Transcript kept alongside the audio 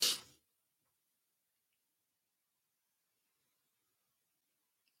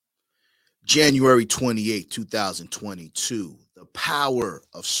January 28, 2022. The power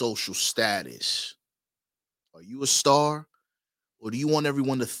of social status. Are you a star? Or do you want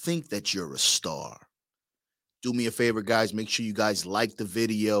everyone to think that you're a star? Do me a favor, guys. Make sure you guys like the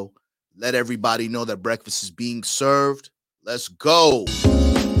video. Let everybody know that breakfast is being served. Let's go.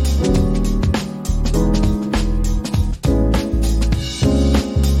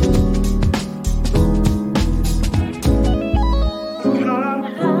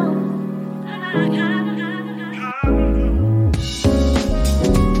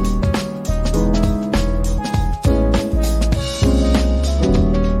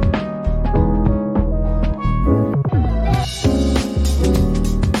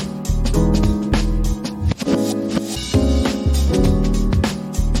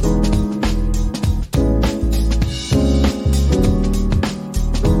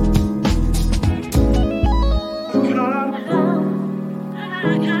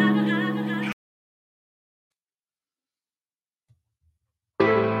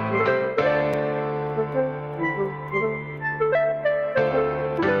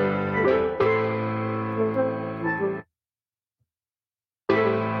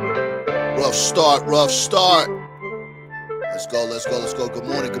 Rough start. Let's go.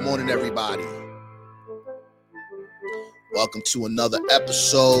 Good morning, everybody. Welcome to another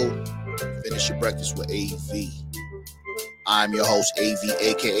episode. Finish Your Breakfast with AV. I'm your host, AV,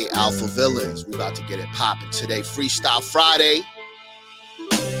 aka Alpha Villains. We're about to get it popping today. Freestyle Friday.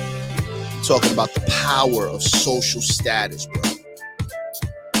 Talking about the power of social status, bro.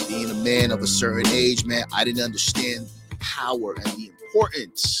 Being a man of a certain age, man, I didn't understand the power and the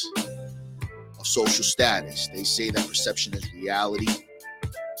importance of social status. They say that perception is reality.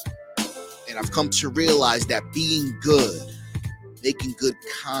 And I've come to realize that being good, making good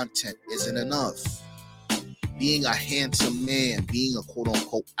content isn't enough. Being a handsome man, being a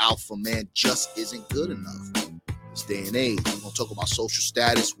quote-unquote alpha man just isn't good enough. This day and age, we're going to talk about social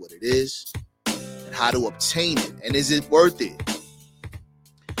status, what it is, and how to obtain it, and is it worth it?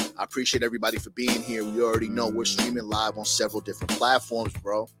 I appreciate everybody for being here. We already know we're streaming live on several different platforms,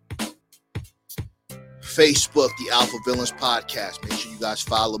 bro. Facebook, the Alpha Villains Podcast. Make sure you guys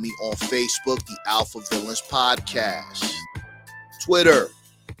follow me on Facebook, the Alpha Villains Podcast. Twitter,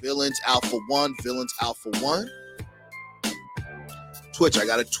 Villains Alpha 1, Villains Alpha 1. Twitch, I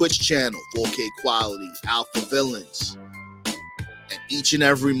got a Twitch channel, 4K quality, Alpha Villains. And each and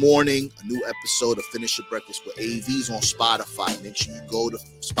every morning, a new episode of Finish Your Breakfast with AV's on Spotify. Make sure you go to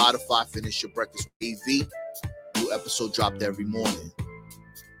Spotify, Finish Your Breakfast with AV. New episode dropped every morning.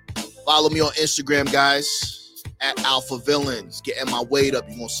 Follow me on Instagram, guys, at Alpha Villains. Getting my weight up.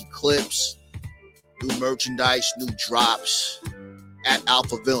 You're going to see clips, new merchandise, new drops at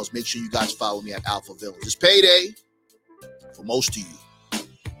Alpha Villains. Make sure you guys follow me at Alpha Villains. It's payday for most of you.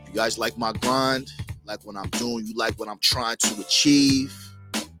 You guys like my grind, like what I'm doing, you like what I'm trying to achieve,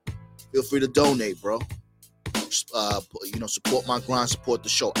 feel free to donate, bro. Support my grind, support the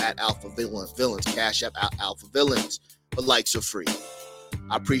show at Alpha Villains. Cash App Alpha Villains. But likes are free.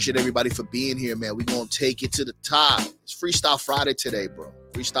 I appreciate everybody for being here, man. We're going to take it to the top. It's Freestyle Friday today, bro.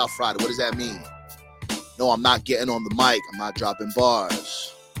 Freestyle Friday. What does that mean? No, I'm not getting on the mic. I'm not dropping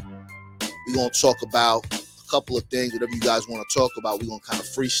bars. We're going to talk about a couple of things. Whatever you guys want to talk about, we're going to kind of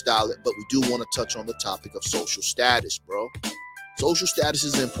freestyle it. But we do want to touch on the topic of social status, bro. Social status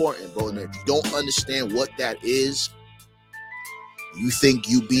is important, bro. And if you don't understand what that is, you think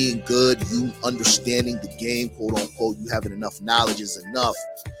you being good, you understanding the game, quote unquote, you having enough knowledge is enough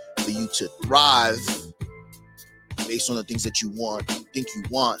for you to thrive based on the things that you want, you think you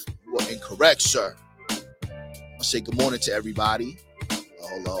want. You are incorrect, sir. I'll say good morning to everybody.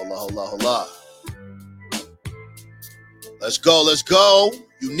 Hola. Let's go.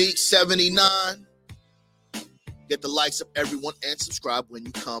 Unique 79. Get the likes of everyone and subscribe when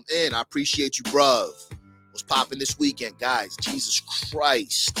you come in. I appreciate you, bruv. What's popping this weekend, guys? Jesus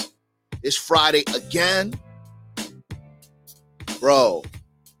Christ. It's Friday again. Bro,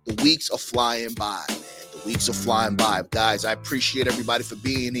 the weeks are flying by, man. The weeks are flying by. Guys, I appreciate everybody for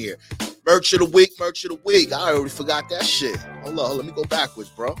being here. Merch of the week. I already forgot that shit. Hold on. Let me go backwards,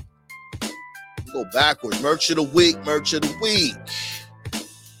 bro. Merch of the week.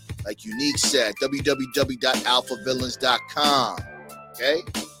 Like Unique said, www.alphavillains.com. Okay?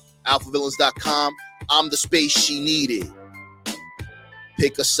 Alphavillains.com. I'm the space she needed.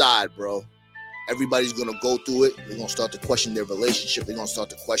 Pick a side, bro. Everybody's going to go through it. They're going to start to question their relationship. They're going to start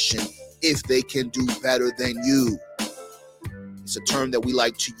to question if they can do better than you. It's a term that we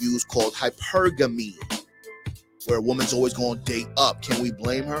like to use called hypergamy, where a woman's always going to date up. Can we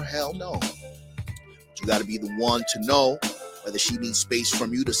blame her? Hell no. But you got to be the one to know whether she needs space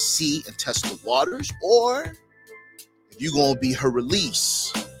from you to see and test the waters, or if you're going to be her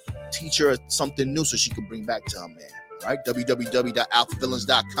release, teach her something new so she can bring back to her man. Right?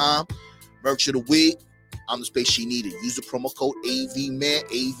 www.alphavillains.com. Merch of the week. I'm the space she needed. Use the promo code AVMAN.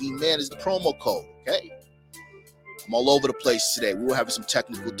 AVMAN is the promo code. Okay? I'm all over the place today. We were having some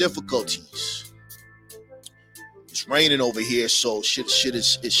technical difficulties. It's raining over here, so shit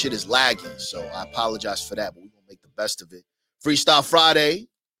is lagging. So I apologize for that, but we're gonna make the best of it. Freestyle Friday.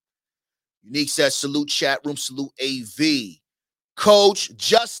 Unique says salute chat room, salute AV. Coach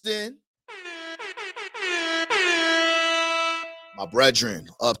Justin. My brethren,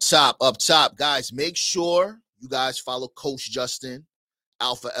 up top. Guys, make sure you guys follow Coach Justin,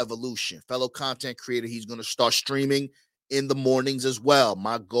 Alpha Evolution. Fellow content creator, he's going to start streaming in the mornings as well.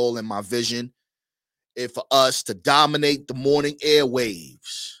 My goal and my vision is for us to dominate the morning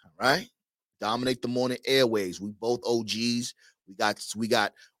airwaves, all right? Dominate the morning airwaves. We both OGs. We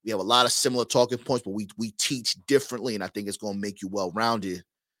have a lot of similar talking points, but we teach differently, and I think it's going to make you well-rounded.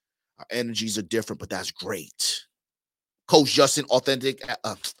 Our energies are different, but that's great. Coach Justin, authentic,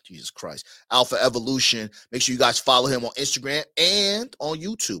 Jesus Christ, Alpha Evolution. Make sure you guys follow him on Instagram and on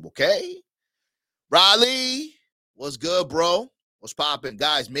YouTube, okay? Riley, what's good, bro? What's popping?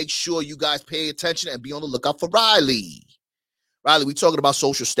 Guys, make sure you guys pay attention and be on the lookout for Riley. Riley, we talking about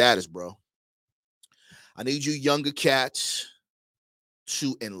social status, bro. I need you younger cats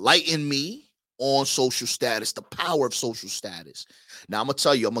to enlighten me on social status, the power of social status. Now, I'm going to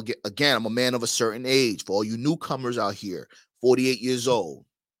tell you, I'm a man of a certain age. For all you newcomers out here, 48 years old,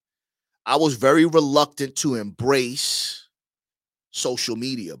 I was very reluctant to embrace social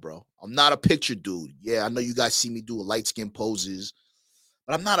media, bro. I'm not a picture dude. Yeah, I know you guys see me do light skin poses,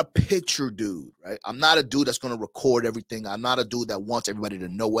 but I'm not a picture dude, right? I'm not a dude that's going to record everything. I'm not a dude that wants everybody to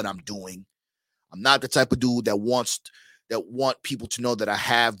know what I'm doing. I'm not the type of dude that want people to know that I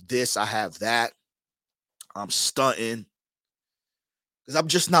have this, I have that. I'm stunting. Because I'm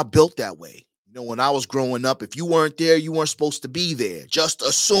just not built that way. You know, when I was growing up, if you weren't there, you weren't supposed to be there. Just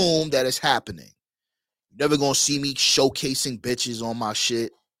assume that it's happening. You're never going to see me showcasing bitches on my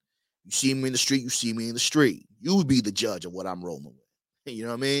shit. You see me in the street, you see me in the street. You be the judge of what I'm rolling with. You know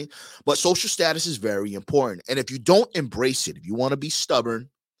what I mean? But social status is very important. And if you don't embrace it, if you want to be stubborn,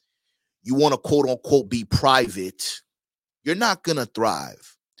 you want to quote unquote be private, you're not going to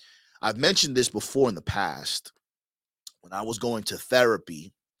thrive. I've mentioned this before in the past when I was going to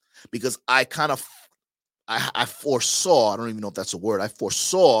therapy, because I foresaw, I don't even know if that's a word, I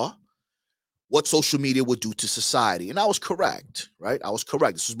foresaw what social media would do to society. And I was correct, right? I was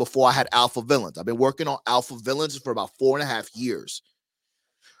correct. This was before I had Alpha Villains. I've been working on Alpha Villains for about 4.5 years.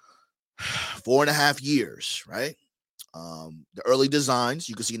 4.5 years, right? The early designs,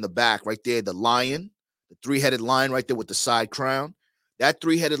 you can see in the back right there, the lion, the 3-headed lion right there with the side crown. That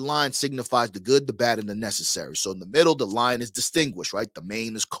 3-headed line signifies the good, the bad, and the necessary. So in the middle, the line is distinguished, right? The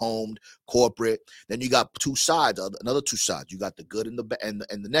mane is combed, corporate. Then you got two sides, another two sides. You got the good and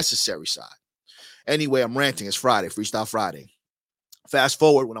the necessary side. Anyway, I'm ranting. It's Friday, Freestyle Friday. Fast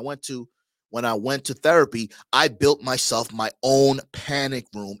forward, when I went to therapy, I built myself my own panic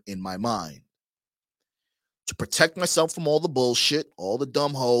room in my mind to protect myself from all the bullshit, all the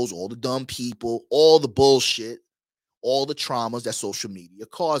dumb hoes, all the dumb people, all the bullshit, all the traumas that social media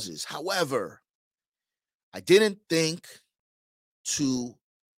causes. However, I didn't think to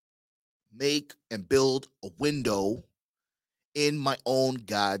make and build a window in my own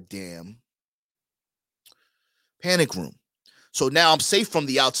goddamn panic room. So now I'm safe from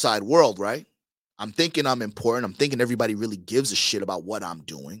the outside world, right? I'm thinking I'm important. I'm thinking everybody really gives a shit about what I'm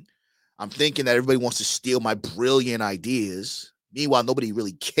doing. I'm thinking that everybody wants to steal my brilliant ideas. Meanwhile, nobody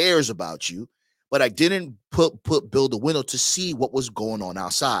really cares about you. But I didn't build a window to see what was going on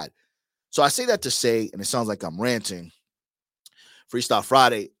outside. So I say that to say, and it sounds like I'm ranting, Freestyle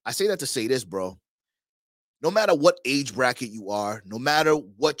Friday, I say that to say this, bro. No matter what age bracket you are, no matter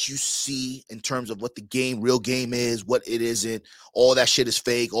what you see in terms of what the real game is, what it isn't, all that shit is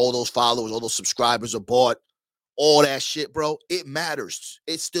fake, all those followers, all those subscribers are bought, all that shit, bro, it matters.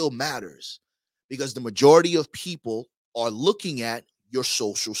 It still matters because the majority of people are looking at your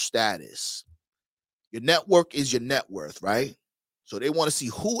social status. Your network is your net worth, right? So they want to see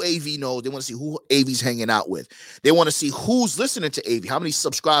who AV knows. They want to see who AV's hanging out with. They want to see who's listening to AV. How many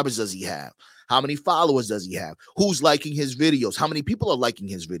subscribers does he have? How many followers does he have? Who's liking his videos? How many people are liking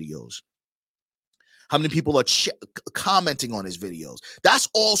his videos? How many people are commenting on his videos? That's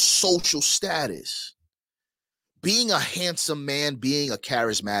all social status. Being a handsome man, being a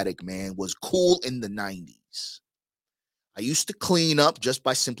charismatic man was cool in the 90s. I used to clean up just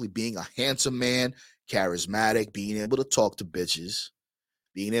by simply being a handsome man, charismatic, being able to talk to bitches,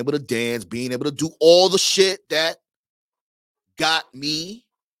 being able to dance, being able to do all the shit that got me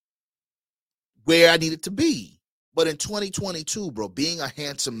where I needed to be. But in 2022, bro, being a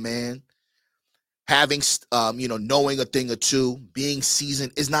handsome man, having, knowing a thing or two, being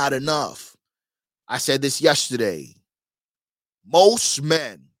seasoned is not enough. I said this yesterday. Most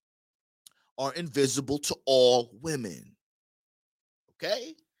men are invisible to all women.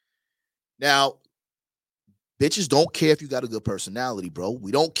 Okay? Now, bitches don't care if you got a good personality, bro.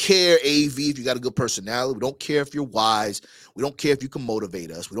 We don't care, AV, if you got a good personality. We don't care if you're wise. We don't care if you can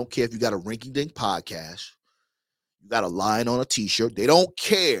motivate us. We don't care if you got a rinky-dink podcast. You got a line on a t-shirt. They don't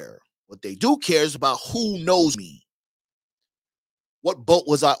care. What they do care is about who knows me. What boat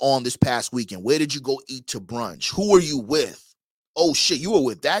was I on this past weekend? Where did you go eat to brunch? Who are you with? Oh, shit, you were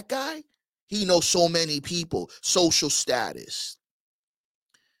with that guy? He knows so many people. Social status.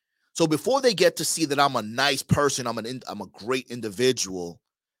 So before they get to see that I'm a nice person, I'm a great individual,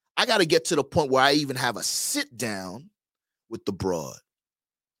 I got to get to the point where I even have a sit down with the broad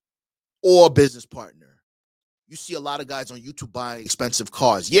or a business partner. You see a lot of guys on YouTube buying expensive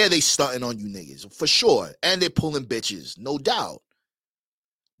cars. Yeah, they stunting on you niggas, for sure. And they're pulling bitches, no doubt.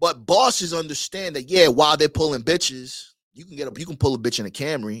 But bosses understand that, yeah, while they're pulling bitches, you can pull a bitch in a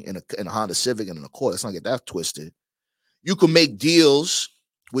Camry, in a Honda Civic, and in a Accord. Let's not get that twisted. You can make deals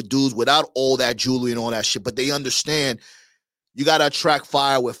with dudes without all that jewelry and all that shit, but they understand you got to attract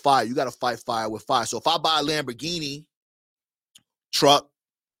fire with fire. You got to fight fire with fire. So if I buy a Lamborghini truck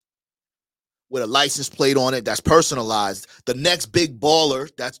with a license plate on it that's personalized, the next big baller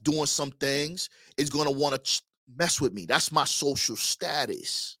that's doing some things is going to want to mess with me. That's my social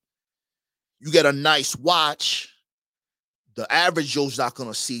status. You get a nice watch, the average Joe's not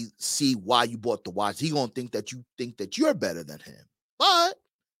going to see why you bought the watch. He going to think that you're better than him. But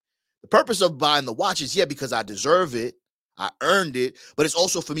the purpose of buying the watch is, yeah, because I deserve it. I earned it. But it's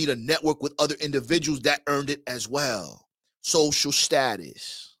also for me to network with other individuals that earned it as well. Social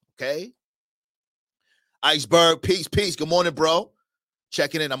status. Okay? Iceberg, peace. Good morning, bro.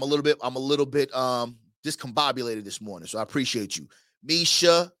 Checking in. I'm a little bit discombobulated this morning, so I appreciate you.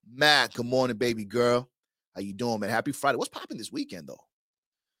 Misha Matt, good morning, baby girl. How you doing, man? Happy Friday. What's popping this weekend, though?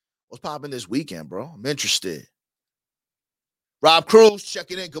 What's popping this weekend, bro? I'm interested. Rob Cruz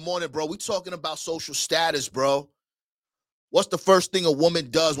checking in. Good morning, bro. We talking about social status, bro. What's the first thing a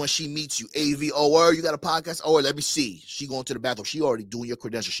woman does when she meets you? AV, you got a podcast? Let me see. She going to the bathroom. She already doing your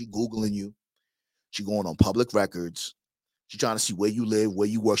credentials. She Googling you. She going on public records. She trying to see where you live, where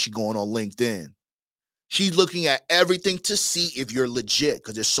you work. She going on LinkedIn. She's looking at everything to see if you're legit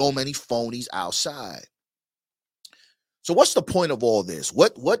because there's so many phonies outside. So what's the point of all this?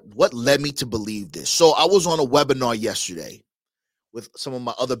 What led me to believe this? So I was on a webinar yesterday with some of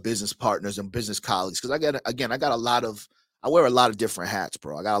my other business partners and business colleagues because I wear a lot of different hats,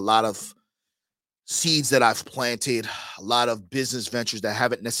 bro. I got a lot of seeds that I've planted, a lot of business ventures that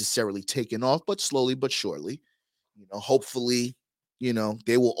haven't necessarily taken off, but slowly but surely, hopefully,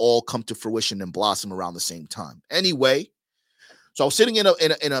 they will all come to fruition and blossom around the same time. Anyway, so I was sitting in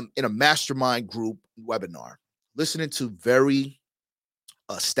a mastermind group webinar, listening to very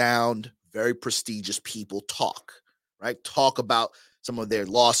very prestigious people talk about some of their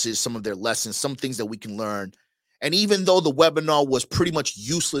losses, some of their lessons, some things that we can learn. And even though the webinar was pretty much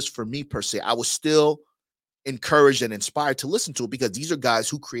useless for me per se, I was still encouraged and inspired to listen to it because these are guys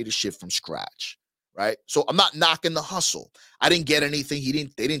who created shit from scratch, right? So I'm not knocking the hustle. I didn't get anything.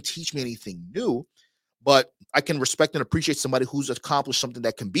 They didn't teach me anything new, but I can respect and appreciate somebody who's accomplished something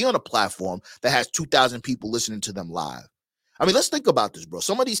that can be on a platform that has 2,000 people listening to them live. I mean, let's think about this, bro.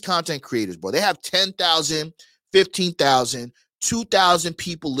 Some of these content creators, bro, they have 10,000, 15,000, 2,000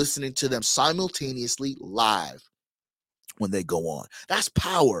 people listening to them simultaneously live when they go on. That's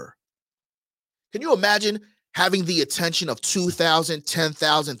power. Can you imagine having the attention of 2,000,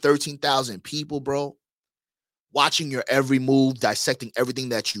 10,000, 13,000 people, bro? Watching your every move, dissecting everything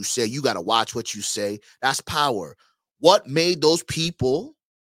that you say. You got to watch what you say. That's power. What made those people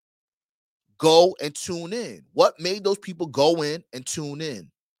go and tune in? What made those people go in and tune in?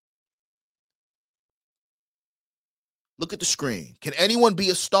 Look at the screen. Can anyone be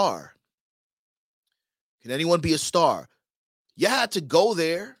a star? Can anyone be a star? You had to go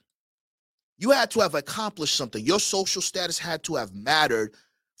there. You had to have accomplished something. Your social status had to have mattered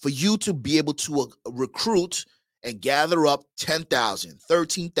for you to be able to recruit and gather up 10,000,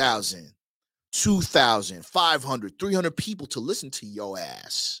 13,000, 2,000, 500, 300 people to listen to your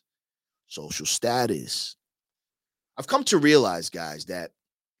ass. Social status. I've come to realize, guys, that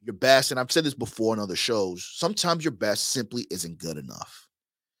your best, and I've said this before in other shows, sometimes your best simply isn't good enough.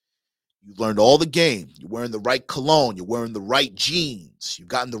 You've learned all the game. You're wearing the right cologne. You're wearing the right jeans. You've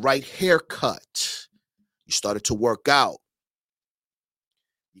gotten the right haircut. You started to work out.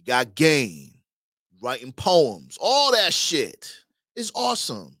 You got game. Writing poems. All that shit is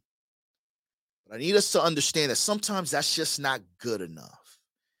awesome. But I need us to understand that sometimes that's just not good enough.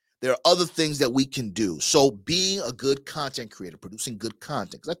 There are other things that we can do. So being a good content creator, producing good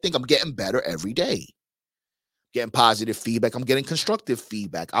content, because I think I'm getting better every day. Getting positive feedback. I'm getting constructive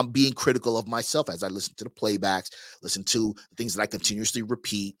feedback. I'm being critical of myself as I listen to the playbacks, listen to things that I continuously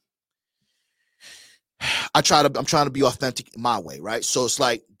repeat. I'm trying to be authentic in my way, right? So it's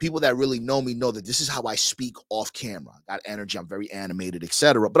like people that really know me know that this is how I speak off camera. I got energy. I'm very animated,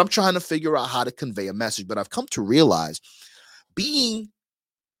 etc. But I'm trying to figure out how to convey a message. But I've come to realize being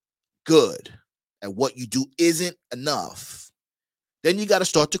good at what you do isn't enough. Then you got to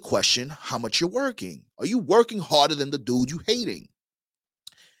start to question how much you're working. Are you working harder than the dude you hating?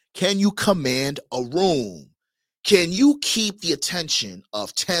 Can you command a room? Can you keep the attention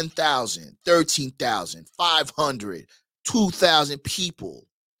of 10,000, 13,000, 500, 2,000 people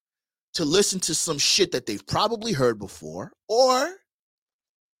to listen to some shit that they've probably heard before or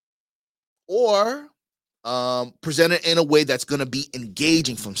present it in a way that's going to be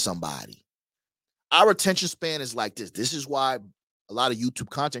engaging from somebody? Our attention span is like this. This is why a lot of YouTube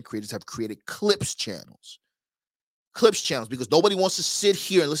content creators have created clips channels, because nobody wants to sit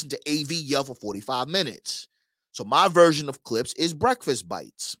here and listen to AV yell for 45 minutes. So my version of clips is breakfast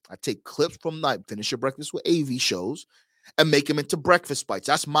bites. I take clips from like Finish Your Breakfast with AV shows and make them into breakfast bites.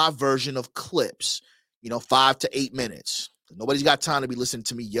 That's my version of clips, 5 to 8 minutes. Nobody's got time to be listening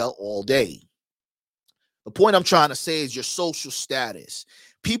to me yell all day. The point I'm trying to say is your social status.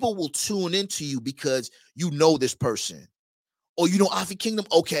 People will tune into you because you know this person. Oh, you know Afi Kingdom?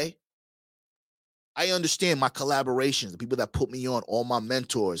 Okay. I understand my collaborations, the people that put me on, all my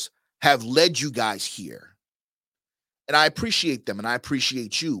mentors have led you guys here. And I appreciate them and I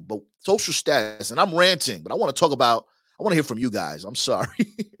appreciate you. But social status, and I'm ranting, but I want to hear from you guys. I'm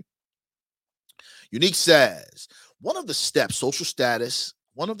sorry. Unique says, one of the steps to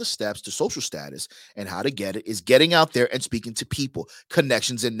social status and how to get it is getting out there and speaking to people,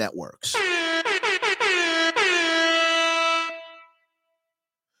 connections, and networks.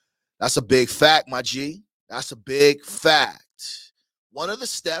 That's a big fact, my G. That's a big fact. One of the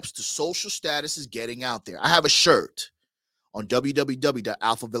steps to social status is getting out there. I have a shirt on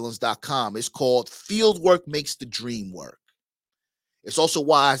www.alphavillains.com. It's called Fieldwork Makes the Dream Work. It's also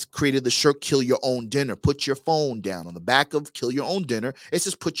why I created the shirt Kill Your Own Dinner. Put your phone down. On the back of Kill Your Own Dinner, it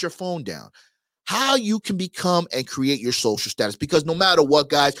says put your phone down. How you can become and create your social status. Because no matter what,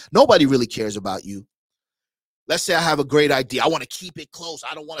 guys, nobody really cares about you. Let's say I have a great idea. I want to keep it close.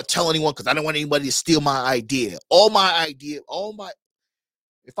 I don't want to tell anyone because I don't want anybody to steal my idea.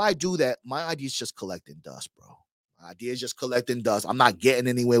 If I do that, my idea is just collecting dust, bro. My idea is just collecting dust. I'm not getting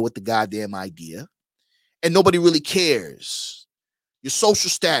anywhere with the goddamn idea. And nobody really cares. Your social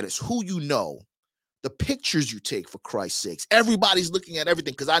status, who you know, the pictures you take, for Christ's sakes. Everybody's looking at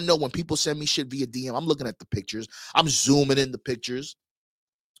everything because I know when people send me shit via DM, I'm looking at the pictures. I'm zooming in the pictures.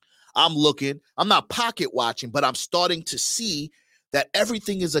 I'm looking. I'm not pocket watching, but I'm starting to see that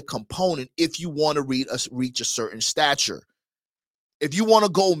everything is a component if you want to reach a certain stature. If you want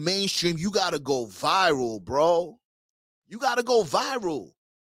to go mainstream, you got to go viral, bro. You got to go viral.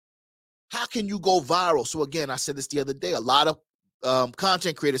 How can you go viral? So again, I said this the other day. A lot of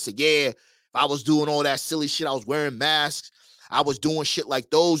content creators say, yeah, if I was doing all that silly shit, I was wearing masks, I was doing shit like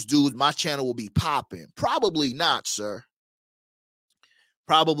those dudes, my channel will be popping. Probably not, sir.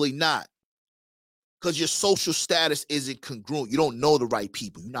 Probably not. Because your social status isn't congruent. You don't know the right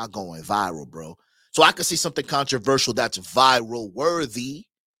people. You're not going viral, bro. So I could see something controversial that's viral worthy,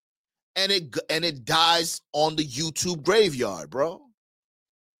 and it dies on the YouTube graveyard, bro.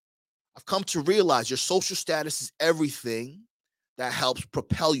 I've come to realize your social status is everything that helps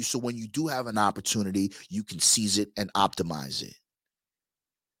propel you. So when you do have an opportunity, you can seize it and optimize it.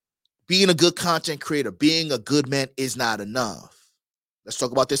 Being a good content creator, being a good man is not enough. Let's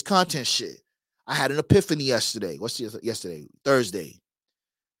talk about this content shit. I had an epiphany yesterday. Thursday.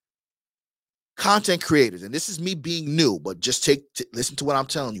 Content creators, and this is me being new, but just listen to what I'm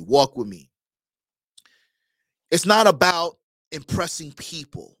telling you. Walk with me. It's not about impressing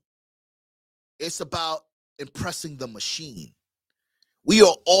people. It's about impressing the machine. We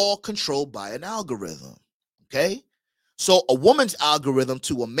are all controlled by an algorithm, okay? So a woman's algorithm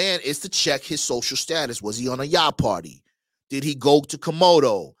to a man is to check his social status. Was he on a yacht party? Did he go to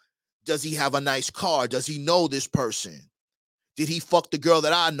Komodo? Does he have a nice car? Does he know this person? Did he fuck the girl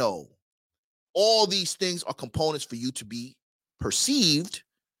that I know? All these things are components for you to be perceived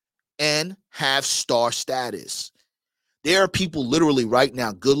and have star status. There are people literally right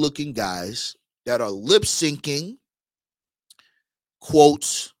now, good-looking guys, that are lip-syncing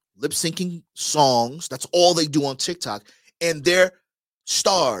quotes, lip-syncing songs. That's all they do on TikTok. And they're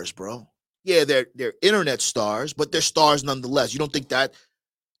stars, bro. Yeah, they're internet stars, but they're stars nonetheless. You don't think that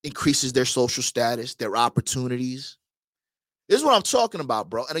increases their social status, their opportunities? This is what I'm talking about,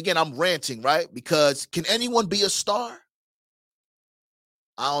 bro. And again, I'm ranting, right? Because can anyone be a star?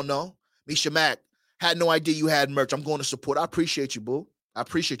 I don't know. Misha Mack, had no idea you had merch. I'm going to support. I appreciate you, boo. I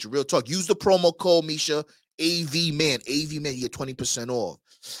appreciate you. Real talk. Use the promo code, Misha, AVMan. AVMan, you get 20% off.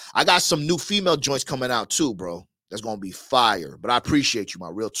 I got some new female joints coming out too, bro. That's going to be fire. But I appreciate you, my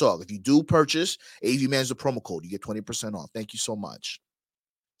real talk. If you do purchase, AVMan is the promo code. You get 20% off. Thank you so much.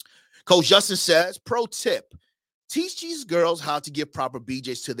 Coach Justin says, pro tip, teach these girls how to give proper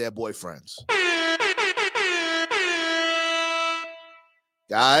BJs to their boyfriends.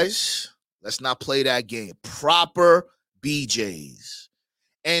 Guys, let's not play that game. Proper BJs.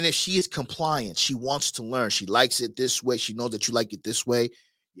 And if she is compliant, she wants to learn, she likes it this way, she knows that you like it this way,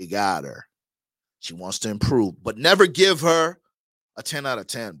 you got her. She wants to improve, but never give her a 10 out of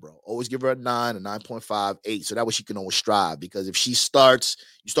 10, bro. Always give her a 9, a 9.5, 8, so that way she can always strive. Because if you start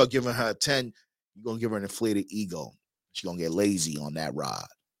giving her a 10, you're going to give her an inflated ego. She's going to get lazy on that ride.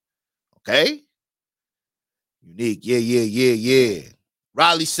 Okay? Unique. Yeah.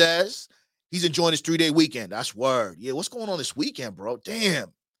 Riley says he's enjoying his 3-day weekend. That's word. Yeah, what's going on this weekend, bro?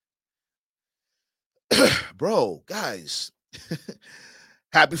 Damn. Bro, guys.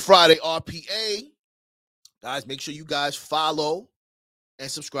 Happy Friday, RPA. Guys, make sure you guys follow and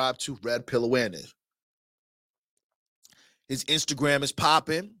subscribe to Red Pill Awareness. His Instagram is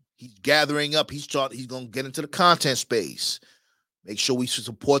popping. He's gathering up. He's going to get into the content space. Make sure we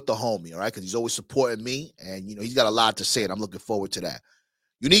support the homie, all right? Because he's always supporting me, and, he's got a lot to say, and I'm looking forward to that.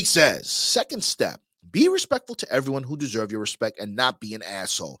 Unique says, second step, be respectful to everyone who deserves your respect and not be an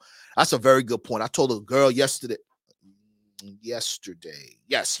asshole. That's a very good point. I told a girl yesterday.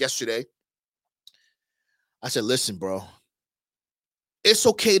 I said, listen, bro, it's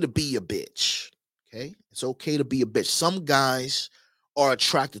okay to be a bitch, okay? It's okay to be a bitch. Some guys are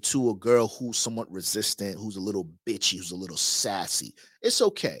attracted to a girl who's somewhat resistant, who's a little bitchy, who's a little sassy. It's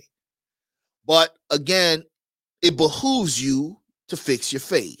okay. But again, it behooves you to fix your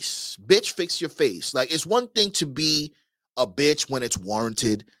face. Bitch, fix your face. Like, it's one thing to be a bitch when it's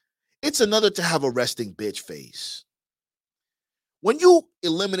warranted. It's another to have a resting bitch face. When you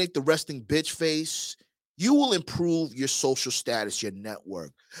eliminate the resting bitch face, you will improve your social status, your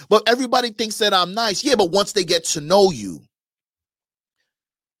network. But everybody thinks that I'm nice. Yeah, but once they get to know you,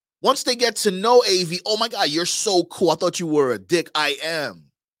 once they get to know AV, oh my God, you're so cool. I thought you were a dick. I am.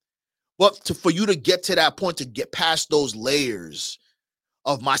 But for you to get to that point, to get past those layers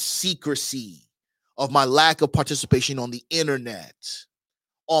of my secrecy, of my lack of participation on the internet,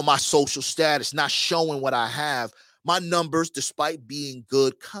 on my social status, not showing what I have, my numbers, despite being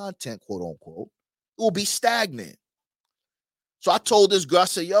good content, quote unquote, will be stagnant. So I told this girl, I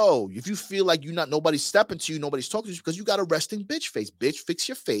said, yo, if you feel like nobody's stepping to you, nobody's talking to you, because you got a resting bitch face. Bitch, fix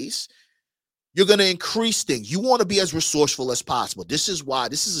your face. You're going to increase things. You want to be as resourceful as possible. This is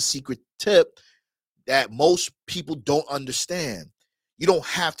a secret tip that most people don't understand. You don't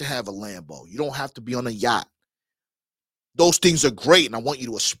have to have a Lambo. You don't have to be on a yacht. Those things are great, and I want you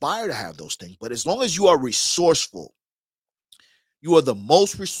to aspire to have those things. But as long as you are resourceful, you are the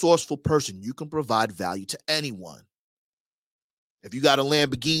most resourceful person. You can provide value to anyone. If you got a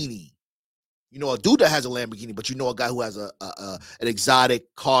Lamborghini, a dude that has a Lamborghini, but a guy who has an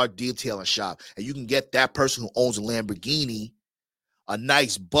exotic car detailing shop, and you can get that person who owns a Lamborghini a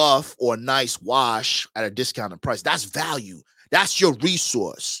nice buff or a nice wash at a discounted price. That's value. That's your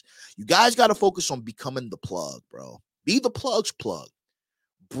resource. You guys got to focus on becoming the plug, bro. Be the plug's plug.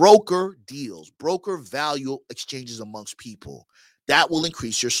 Broker deals, broker value exchanges amongst people. That will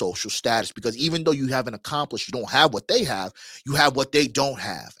increase your social status, because even though you haven't accomplished, you don't have what they have, you have what they don't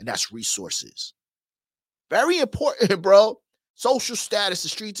have, and that's resources. Very important, bro. Social status, the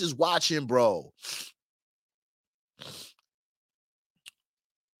streets is watching, bro.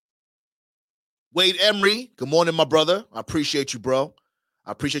 Wade Emery, good morning, my brother. I appreciate you, bro.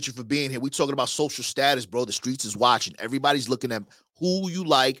 I appreciate you for being here. We're talking about social status, bro. The streets is watching. Everybody's looking at who you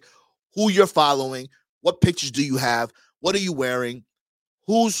like, who you're following, what pictures do you have, what are you wearing,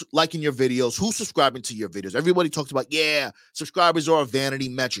 who's liking your videos, who's subscribing to your videos. Everybody talks about, subscribers are a vanity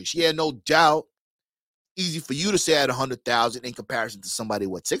metrics. Yeah, no doubt. Easy for you to say at 100,000 in comparison to somebody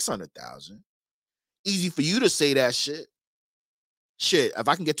with 600,000. Easy for you to say that shit. Shit, if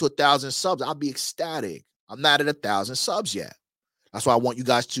I can get to 1,000 subs, I'll be ecstatic. I'm not at 1,000 subs yet. That's why I want you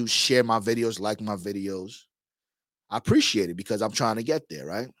guys to share my videos, like my videos. I appreciate it because I'm trying to get there,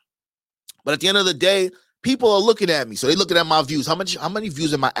 right? But at the end of the day, people are looking at me. So they're looking at my views. How many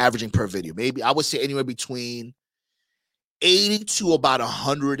views am I averaging per video? Maybe I would say anywhere between 80 to about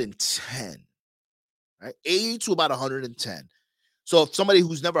 110. Right? 80 to about 110. So if somebody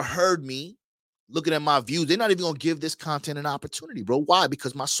who's never heard me looking at my views, they're not even gonna give this content an opportunity, bro. Why?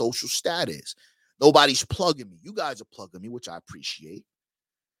 Because my social status. Nobody's plugging me. You guys are plugging me, which I appreciate.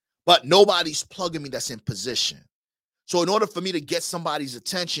 But nobody's plugging me that's in position. So in order for me to get somebody's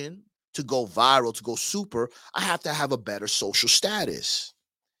attention, to go viral, to go super, I have to have a better social status.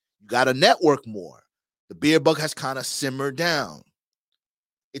 You got to network more. The beer bug has kind of simmered down.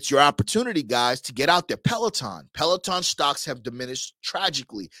 It's your opportunity, guys, to get out there. Peloton stocks have diminished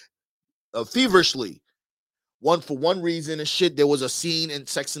tragically, feverishly. For one reason and shit, there was a scene in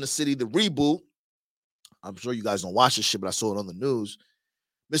Sex and the City, the reboot. I'm sure you guys don't watch this shit, but I saw it on the news.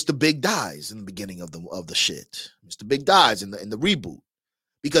 Mr. Big dies in the beginning of the shit. Mr. Big dies in the reboot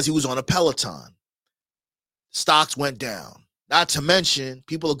because he was on a Peloton. Stocks went down. Not to mention,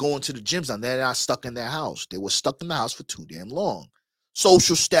 people are going to the gyms now. They're not stuck in their house. They were stuck in the house for too damn long.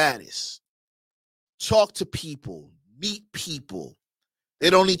 Social status. Talk to people. Meet people. They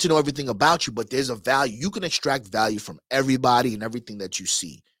don't need to know everything about you, but there's a value. You can extract value from everybody and everything that you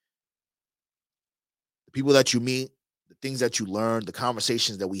see. The people that you meet, the things that you learn, the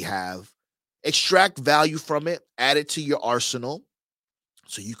conversations that we have. Extract value from it. Add it to your arsenal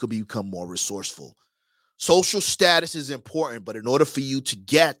so you can become more resourceful. Social status is important, but in order for you to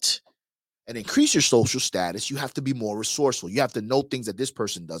get and increase your social status, you have to be more resourceful. You have to know things that this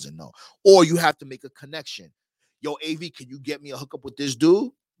person doesn't know, or you have to make a connection. Yo, AV, can you get me a hookup with this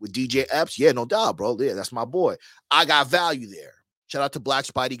dude, with DJ Epps? Yeah, no doubt, bro. Yeah, that's my boy. I got value there. Shout out to Black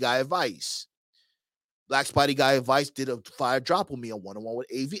Spidey Guy Advice. Black Spidey Guy Advice did a fire drop with me on one-on-one with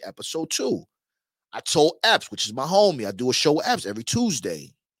AV episode 2. I told Epps, which is my homie, I do a show with Epps every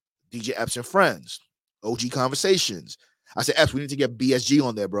Tuesday. DJ Epps and Friends. OG Conversations. I said, Epps, we need to get BSG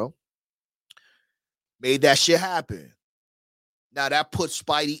on there, bro. Made that shit happen. Now that puts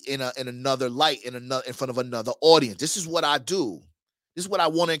Spidey in another light, in front of another audience. This is what I do. This is what I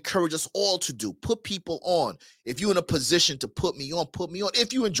want to encourage us all to do. Put people on. If you're in a position to put me on, put me on.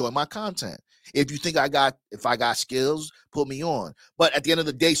 If you enjoy my content. If you think if I got skills, put me on. But at the end of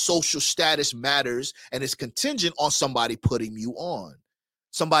the day, social status matters, and it's contingent on somebody putting you on.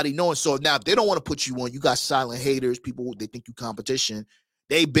 Somebody knowing. So now if they don't want to put you on, you got silent haters, people, they think you competition.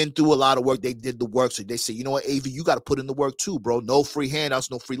 They've been through a lot of work. They did the work. So they say, you know what, AV, you got to put in the work too, bro. No free handouts,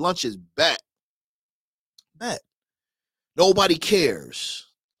 no free lunches. Bet. Nobody cares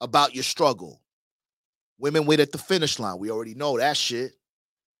about your struggle. Women wait at the finish line. We already know that shit.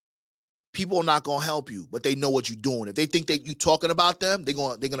 People are not going to help you, but they know what you're doing. If they think that you talking about them, they're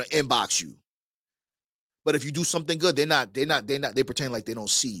going to inbox you. But if you do something good, they pretend like they don't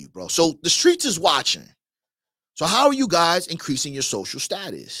see you, bro. So the streets is watching. So how are you guys increasing your social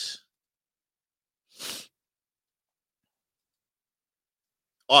status?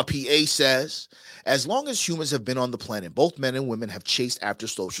 RPA says, as long as humans have been on the planet, both men and women have chased after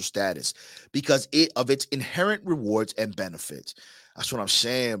social status because of its inherent rewards and benefits. That's what I'm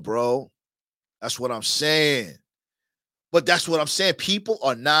saying, bro. That's what I'm saying. But that's what I'm saying. People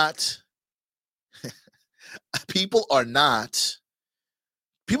are not,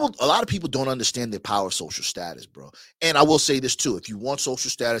 a lot of people don't understand the power of social status, bro. And I will say this too. If you want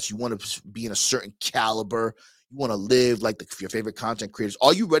social status, you want to be in a certain caliber, you want to live like your favorite content creators.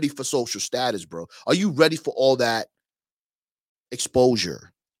 Are you ready for social status, bro? Are you ready for all that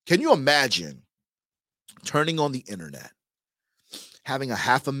exposure? Can you imagine turning on the internet, having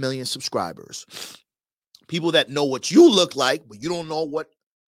 500,000 subscribers, people that know what you look like, but you don't know what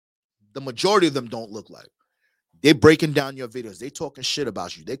the majority of them don't look like? They're breaking down your videos. They talking shit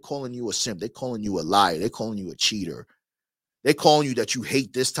about you. They're calling you a simp. They're calling you a liar. They're calling you a cheater. They're calling you that you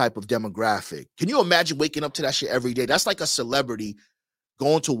hate this type of demographic. Can you imagine waking up to that shit every day? That's like a celebrity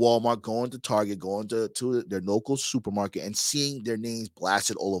going to Walmart, going to Target, going to their local supermarket and seeing their names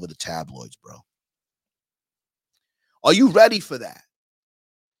blasted all over the tabloids, bro. Are you ready for that?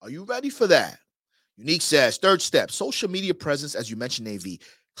 Are you ready for that? Unique says, third step, social media presence, as you mentioned, AV.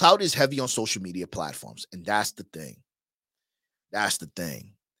 Cloud is heavy on social media platforms, and that's the thing. That's the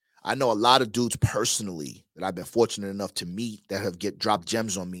thing. I know a lot of dudes personally that I've been fortunate enough to meet that have dropped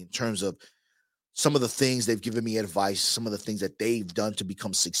gems on me in terms of some of the things they've given me advice, some of the things that they've done to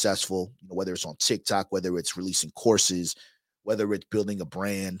become successful, whether it's on TikTok, whether it's releasing courses, whether it's building a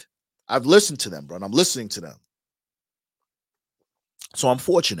brand. I've listened to them, bro, and I'm listening to them. So I'm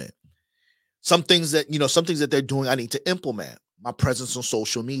fortunate. Some things that they're doing, I need to implement. my presence on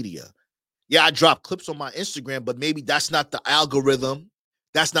social media. Yeah, I drop clips on my Instagram, but maybe that's not the algorithm.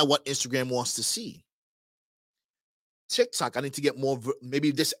 That's not what Instagram wants to see. TikTok, I need to get more.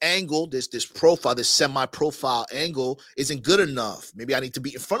 Maybe this angle, this profile, this semi-profile angle isn't good enough. Maybe I need to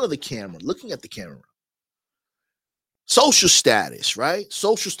be in front of the camera, looking at the camera. Social status, right?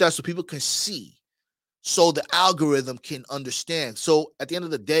 Social status so people can see, so the algorithm can understand. So at the end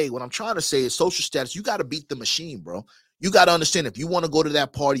of the day, what I'm trying to say is social status, you got to beat the machine, bro. You got to understand, if you want to go to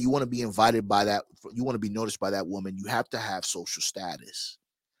that party, you want to be invited by that, you want to be noticed by that woman, you have to have social status.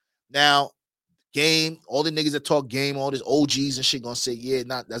 Now, game, all the niggas that talk game, all these OGs and shit gonna say, yeah,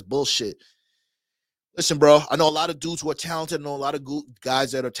 that's bullshit. Listen, bro, I know a lot of dudes who are talented. I know a lot of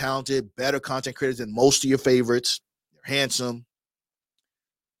guys that are talented, better content creators than most of your favorites. They're handsome.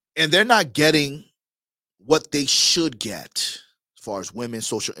 And they're not getting what they should get as far as women,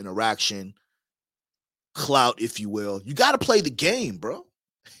 social interaction, clout, if you will. You got to play the game, bro.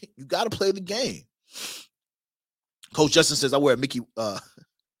 You got to play the game. Coach Justin says, I wear a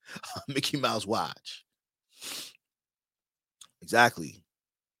Mickey Mouse watch. Exactly.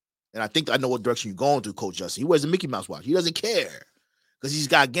 And I think I know what direction you're going to, Coach Justin. He wears a Mickey Mouse watch. He doesn't care because he's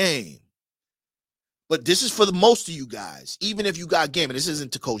got game. But this is for the most of you guys. Even if you got game, and this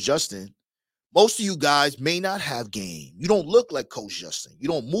isn't to Coach Justin, most of you guys may not have game. You don't look like Coach Justin. You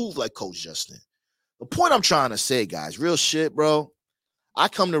don't move like Coach Justin. The point I'm trying to say, guys, real shit, bro, I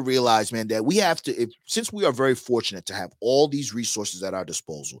come to realize, man, that we have to, since we are very fortunate to have all these resources at our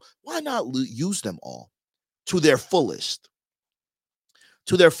disposal, why not use them all to their fullest?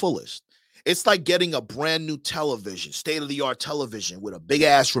 To their fullest. It's like getting a brand new television, state-of-the-art television with a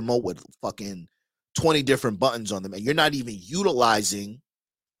big-ass remote with fucking 20 different buttons on them, and you're not even utilizing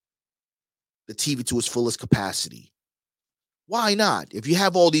the TV to its fullest capacity. Why not? If you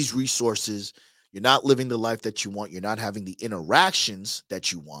have all these resources, you're not living the life that you want, you're not having the interactions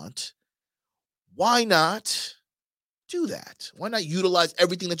that you want, why not do that? Why not utilize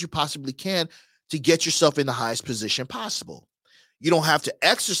everything that you possibly can to get yourself in the highest position possible? You don't have to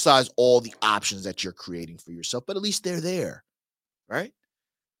exercise all the options that you're creating for yourself, but at least they're there, right?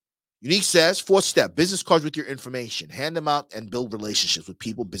 Unique says, fourth step, business cards with your information. Hand them out and build relationships with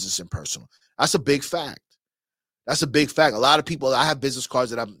people, business and personal. That's a big fact. That's a big fact. A lot of people, I have business cards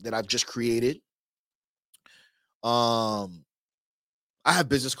that I've just created. I have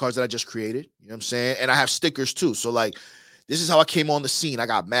business cards that I just created, you know what I'm saying? And I have stickers too. So like, this is how I came on the scene. I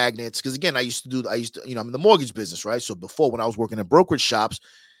got magnets. Cause again, I used to, I'm in the mortgage business, right? So before, when I was working in brokerage shops,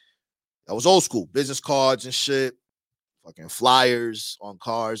 I was old school, business cards and shit, fucking flyers on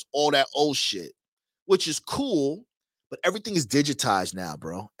cars, all that old shit, which is cool, but everything is digitized now,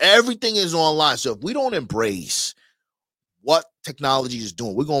 bro. Everything is online. So if we don't embrace what technology is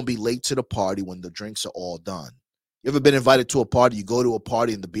doing, we're going to be late to the party when the drinks are all done. You ever been invited to a party, you go to a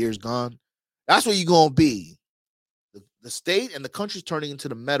party and the beer's gone? That's where you're going to be. The state and the country's turning into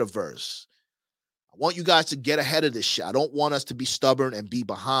the metaverse. I want you guys to get ahead of this shit. I don't want us to be stubborn and be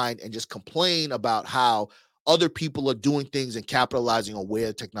behind and just complain about how other people are doing things and capitalizing on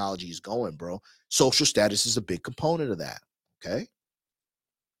where technology is going, bro. Social status is a big component of that, okay?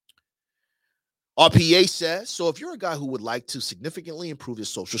 RPA says, so if you're a guy who would like to significantly improve his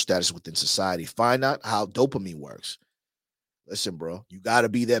social status within society, find out how dopamine works. Listen, bro, you got to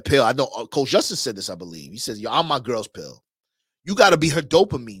be that pill. I know Coach Justin said this, I believe. He says, I'm my girl's pill. You got to be her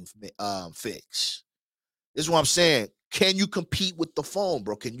dopamine fix. This is what I'm saying. Can you compete with the phone,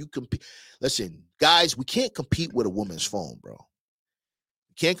 bro? Can you compete? Listen, guys, we can't compete with a woman's phone, bro.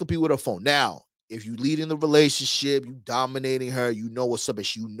 You can't compete with her phone. Now, if you lead in the relationship, you dominating her, you know what's up,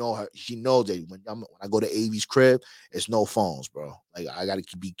 and you know her. She knows that when I go to Avy's crib, it's no phones, bro. Like, I got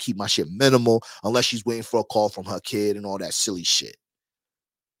to keep my shit minimal unless she's waiting for a call from her kid and all that silly shit.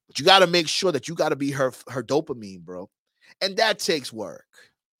 But you got to make sure that you got to be her dopamine, bro. And that takes work.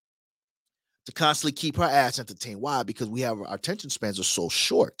 To constantly keep her ass entertained. Why? Because our attention spans are so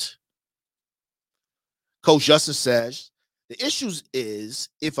short. Coach Justin says, the issue is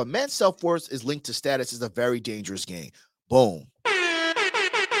if a man's self-worth is linked to status, it's a very dangerous game. Boom.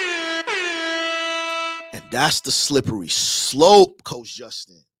 And that's the slippery slope, Coach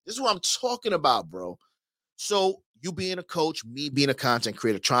Justin. This is what I'm talking about, bro. So you being a coach, me being a content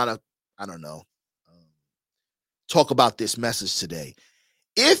creator, trying to, talk about this message today.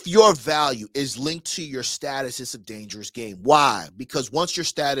 If your value is linked to your status, it's a dangerous game. Why? Because once your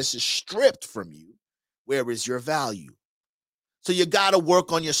status is stripped from you, where is your value? So you got to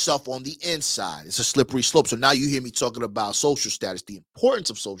work on yourself on the inside. It's a slippery slope. So now you hear me talking about social status, the importance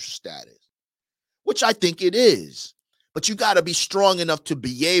of social status, which I think it is. But you got to be strong enough to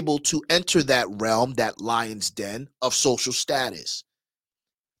be able to enter that realm, that lion's den of social status.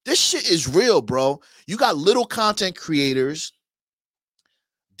 This shit is real, bro. You got little content creators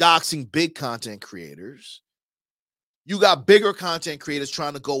doxing big content creators. You got bigger content creators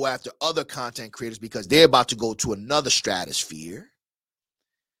trying to go after other content creators because they're about to go to another stratosphere.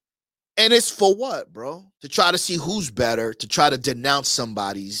 And it's for what, bro? To try to see who's better, to try to denounce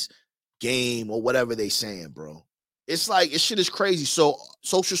somebody's game or whatever they saying, bro. It's like, this shit is crazy. So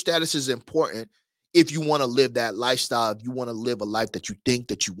social status is important if you want to live that lifestyle, if you want to live a life that you think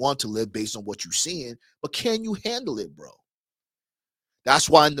that you want to live based on what you're seeing. But can you handle it, bro? That's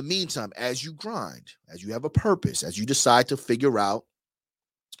why in the meantime, as you grind, as you have a purpose, as you decide to figure out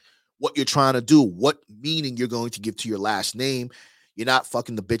what you're trying to do, what meaning you're going to give to your last name, you're not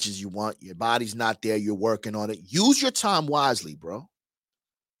fucking the bitches you want. Your body's not there. You're working on it. Use your time wisely, bro.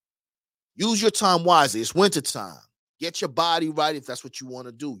 Use your time wisely. It's winter time. Get your body right if that's what you want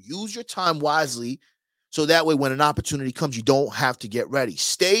to do. Use your time wisely so that way when an opportunity comes, you don't have to get ready.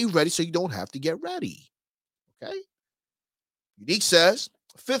 Stay ready so you don't have to get ready. Okay? Unique says,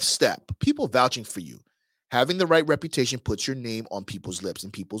 fifth step, people vouching for you. Having the right reputation puts your name on people's lips,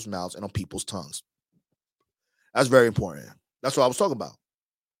 in people's mouths, and on people's tongues. That's very important. That's what I was talking about.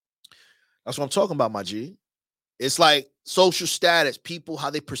 That's what I'm talking about, my G. It's like social status, people,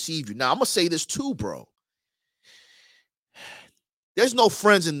 how they perceive you. Now, I'm going to say this too, bro. There's no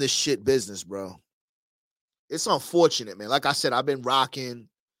friends in this shit business, bro. It's unfortunate, man. Like I said, I've been rocking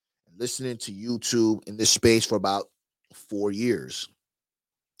and listening to YouTube in this space for about 4 years.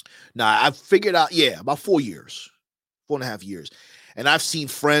 Now, I've figured out, about 4 years, 4.5 years. And I've seen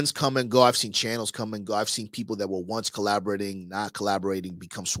friends come and go. I've seen channels come and go. I've seen people that were once collaborating, not collaborating,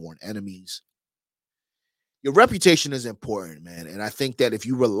 become sworn enemies. Your reputation is important, man. And I think that if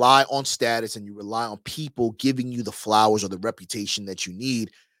you rely on status and you rely on people giving you the flowers or the reputation that you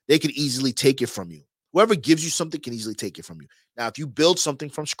need, they can easily take it from you. Whoever gives you something can easily take it from you. Now, if you build something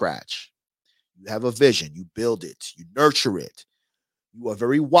from scratch, you have a vision, you build it, you nurture it, you are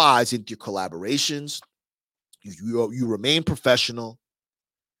very wise in your collaborations, you remain professional,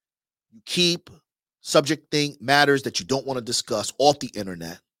 you keep subject matters that you don't want to discuss off the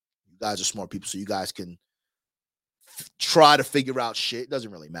internet. You guys are smart people, so you guys can try to figure out shit. It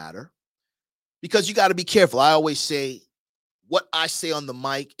doesn't really matter because you got to be careful. I always say what I say on the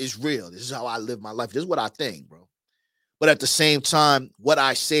mic is real. This is how I live my life. This is what I think, bro. But at the same time, what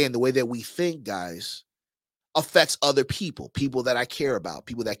I say and the way that we think, guys, affects other people, people that I care about,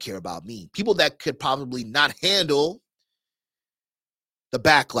 people that care about me, people that could probably not handle the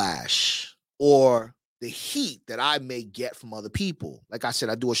backlash or the heat that I may get from other people. Like I said,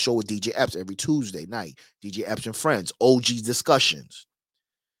 I do a show with DJ Epps every Tuesday night, DJ Epps and Friends, OG discussions.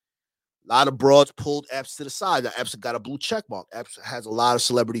 A lot of broads pulled Epps to the side. Epps got a blue check mark. Epps has a lot of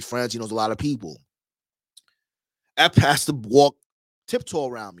celebrity friends. He knows a lot of people. Epps has to walk tiptoe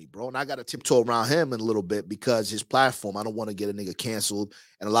around me, bro. And I got to tiptoe around him in a little bit because his platform, I don't want to get a nigga canceled.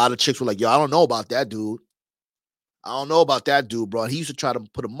 And a lot of chicks were like, yo, I don't know about that dude. I don't know about that dude, bro. And he used to try to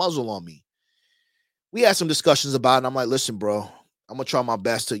put a muzzle on me. We had some discussions about it. And I'm like, listen, bro, I'm going to try my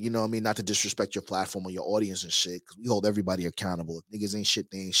best to, not to disrespect your platform or your audience and shit. Because we hold everybody accountable. If niggas ain't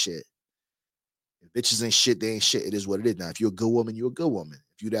shit, they ain't shit. If bitches ain't shit, they ain't shit. It is what it is. Now, if you're a good woman, you're a good woman.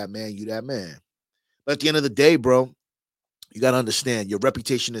 If you that man, you that man. But at the end of the day, bro, you got to understand your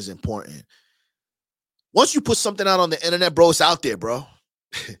reputation is important. Once you put something out on the internet, bro, it's out there, bro.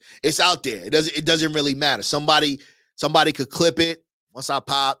 It's out there. It doesn't really matter. Somebody could clip it. Once I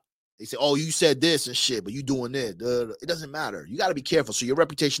pop, they say, oh, you said this and shit, but you doing it. It doesn't matter. You got to be careful. So your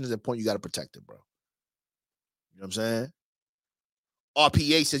reputation is important. You got to protect it, bro. You know what I'm saying?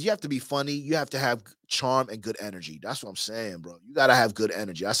 RPA says you have to be funny. You have to have charm and good energy. That's what I'm saying, bro. You got to have good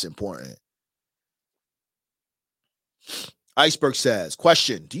energy. That's important. Iceberg says,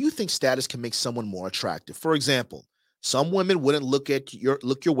 question, do you think status can make someone more attractive? For example, some women wouldn't look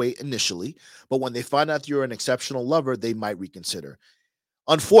your way initially, but when they find out you're an exceptional lover, they might reconsider.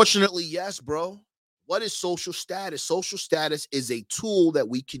 Unfortunately, yes, bro. What is social status? Social status is a tool that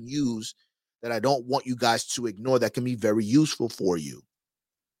we can use that I don't want you guys to ignore that can be very useful for you.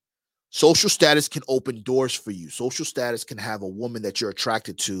 Social status can open doors for you. Social status can have a woman that you're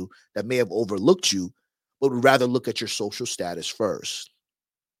attracted to that may have overlooked you, but would rather look at your social status first.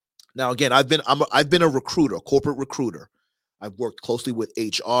 Now, again, I've been a recruiter, a corporate recruiter. I've worked closely with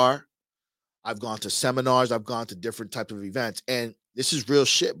HR. I've gone to seminars. I've gone to different types of events. And this is real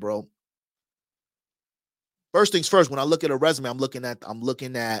shit, bro. First things first, when I look at a resume, I'm looking at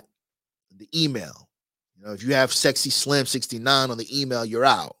the email. If you have Sexy Slim 69 on the email, you're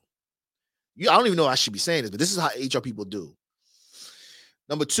out. I don't even know I should be saying this, but this is how HR people do.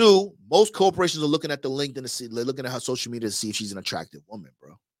 Number two, most corporations are looking at the LinkedIn to see, they're looking at her social media to see if she's an attractive woman,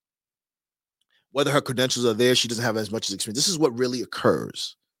 bro. Whether her credentials are there, she doesn't have as much as experience. This is what really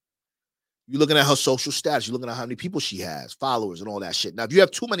occurs. You're looking at her social status. You're looking at how many people she has, followers, and all that shit. Now, if you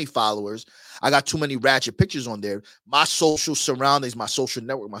have too many followers, I got too many ratchet pictures on there, my social surroundings, my social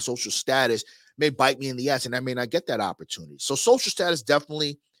network, my social status may bite me in the ass, and I may not get that opportunity. So social status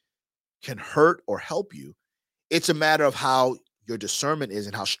definitely can hurt or help you. It's a matter of how your discernment is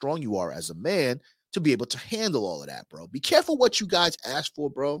and how strong you are as a man to be able to handle all of that, bro. Be careful what you guys ask for,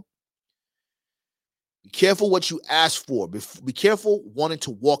 bro. Be careful what you ask for. Be careful wanting to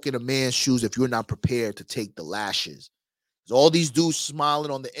walk in a man's shoes if you're not prepared to take the lashes. There's all these dudes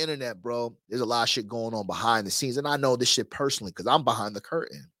smiling on the internet, bro. There's a lot of shit going on behind the scenes. And I know this shit personally because I'm behind the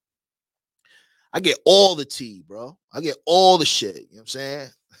curtain. I get all the tea, bro. I get all the shit. You know what I'm saying?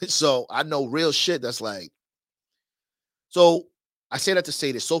 So I know real shit that's like. So I say that to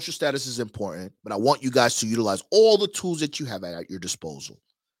say that social status is important, but I want you guys to utilize all the tools that you have at your disposal.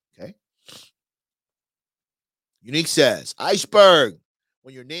 Okay? Unique says, Iceberg,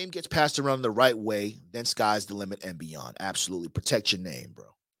 when your name gets passed around the right way, then sky's the limit and beyond. Absolutely. Protect your name, bro.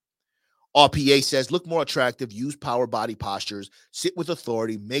 RPA says, look more attractive, use power body postures, sit with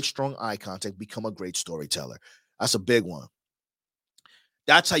authority, make strong eye contact, become a great storyteller. That's a big one.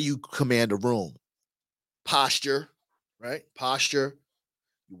 That's how you command a room. Posture, right? Posture.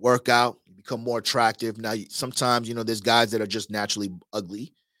 You work out, you become more attractive. Now, sometimes, there's guys that are just naturally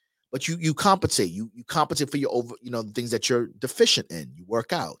ugly. But you compensate. You compensate for your the things that you're deficient in. You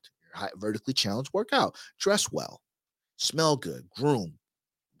work out. You're vertically challenged, work out. Dress well. Smell good. Groom.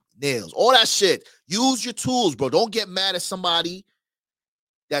 Nails. All that shit. Use your tools, bro. Don't get mad at somebody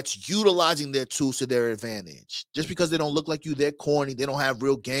that's utilizing their tools to their advantage. Just because they don't look like you, they're corny, they don't have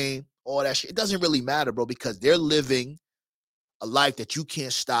real game, all that shit. It doesn't really matter, bro, because they're living a life that you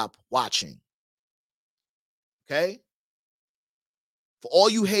can't stop watching. Okay? For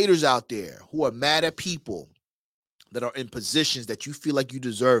all you haters out there who are mad at people that are in positions that you feel like you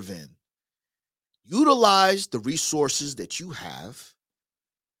deserve in, utilize the resources that you have,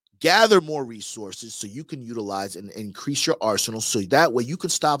 gather more resources so you can utilize and increase your arsenal so that way you can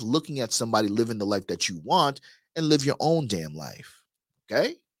stop looking at somebody living the life that you want and live your own damn life.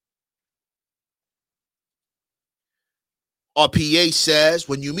 Okay? RPA says,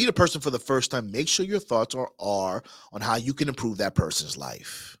 when you meet a person for the first time, make sure your thoughts are on how you can improve that person's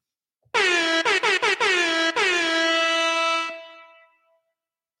life.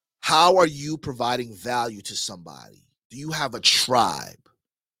 How are you providing value to somebody? Do you have a tribe?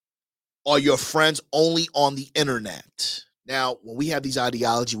 Are your friends only on the internet? Now, when we have these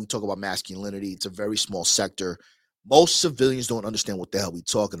ideologies, we talk about masculinity. It's a very small sector. Most civilians don't understand what the hell we're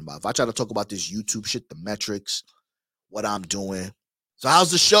talking about. If I try to talk about this YouTube shit, the metrics, what I'm doing. So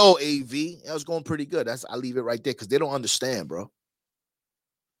how's the show, AV? It was going pretty good. I leave it right there because they don't understand, bro.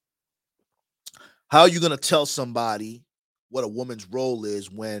 How are you going to tell somebody what a woman's role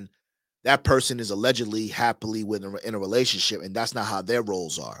is when that person is allegedly happily in a relationship and that's not how their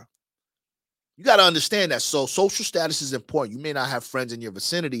roles are? You got to understand that. So social status is important. You may not have friends in your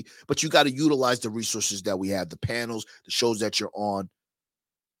vicinity, but you got to utilize the resources that we have, the panels, the shows that you're on.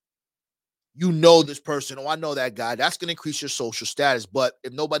 You know this person. Oh, I know that guy. That's going to increase your social status. But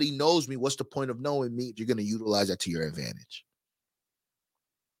if nobody knows me, what's the point of knowing me? You're going to utilize that to your advantage.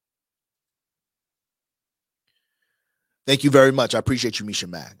 Thank you very much. I appreciate you, Misha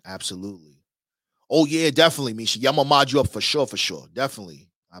Mac. Absolutely. Oh, yeah, definitely, Misha. Yeah, I'm going to mod you up for sure. Definitely.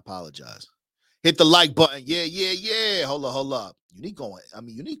 I apologize. Hit the like button. Yeah. Hold up. You need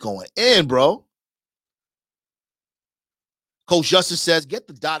going in, bro. Coach Justice says, get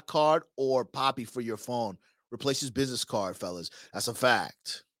the dot card or Poppy for your phone. Replace his business card, fellas. That's a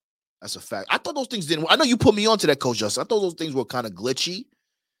fact. I thought those things didn't. I know you put me onto that, Coach Justice. I thought those things were kind of glitchy.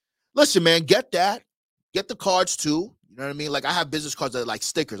 Listen, man, get that. Get the cards too. You know what I mean? Like I have business cards that are like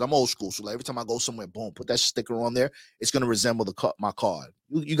stickers. I'm old school, so like every time I go somewhere, boom, put that sticker on there. It's gonna resemble my card.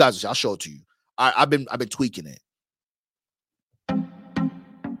 You guys, I'll show it to you. I've been tweaking it.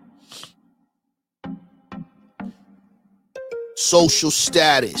 Social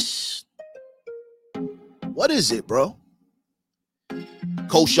status. What is it, bro?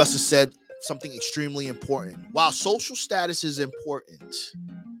 Coach Justice said something extremely important. While social status is important,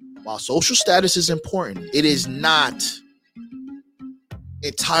 it is not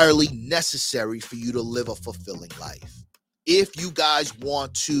entirely necessary for you to live a fulfilling life. If you guys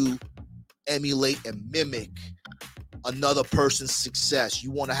want to emulate and mimic another person's success,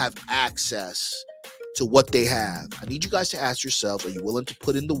 you want to have access to what they have. I need you guys to ask yourselves, are you willing to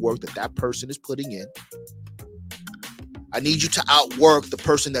put in the work that person is putting in? I need you to outwork the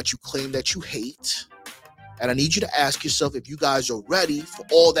person that you claim that you hate. And I need you to ask yourself if you guys are ready for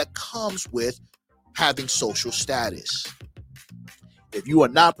all that comes with having social status. If you are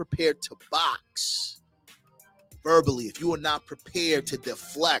not prepared to box verbally, if you are not prepared to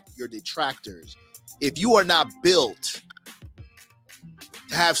deflect your detractors, if you are not built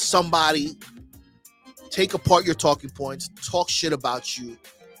to have somebody take apart your talking points, talk shit about you,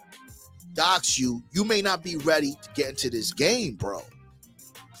 dox you, you may not be ready to get into this game, bro.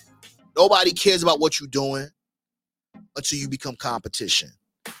 Nobody cares about what you're doing until you become competition.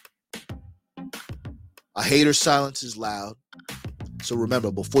 A hater's silence is loud. So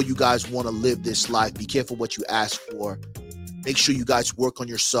remember, before you guys want to live this life, be careful what you ask for. Make sure you guys work on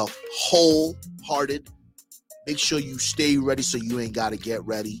yourself wholehearted. Make sure you stay ready so you ain't got to get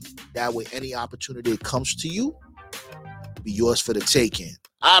ready. That way, any opportunity that comes to you will be yours for the taking.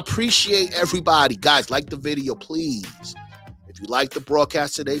 I appreciate everybody. Guys, like the video, please. If you like the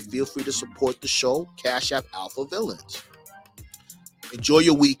broadcast today, feel free to support the show. Cash App Alpha Villains. Enjoy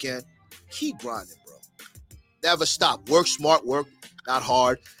your weekend. Keep grinding, bro. Never stop. Work smart, work not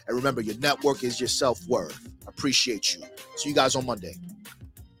hard. And remember, your network is your self-worth. I appreciate you. See you guys on Monday.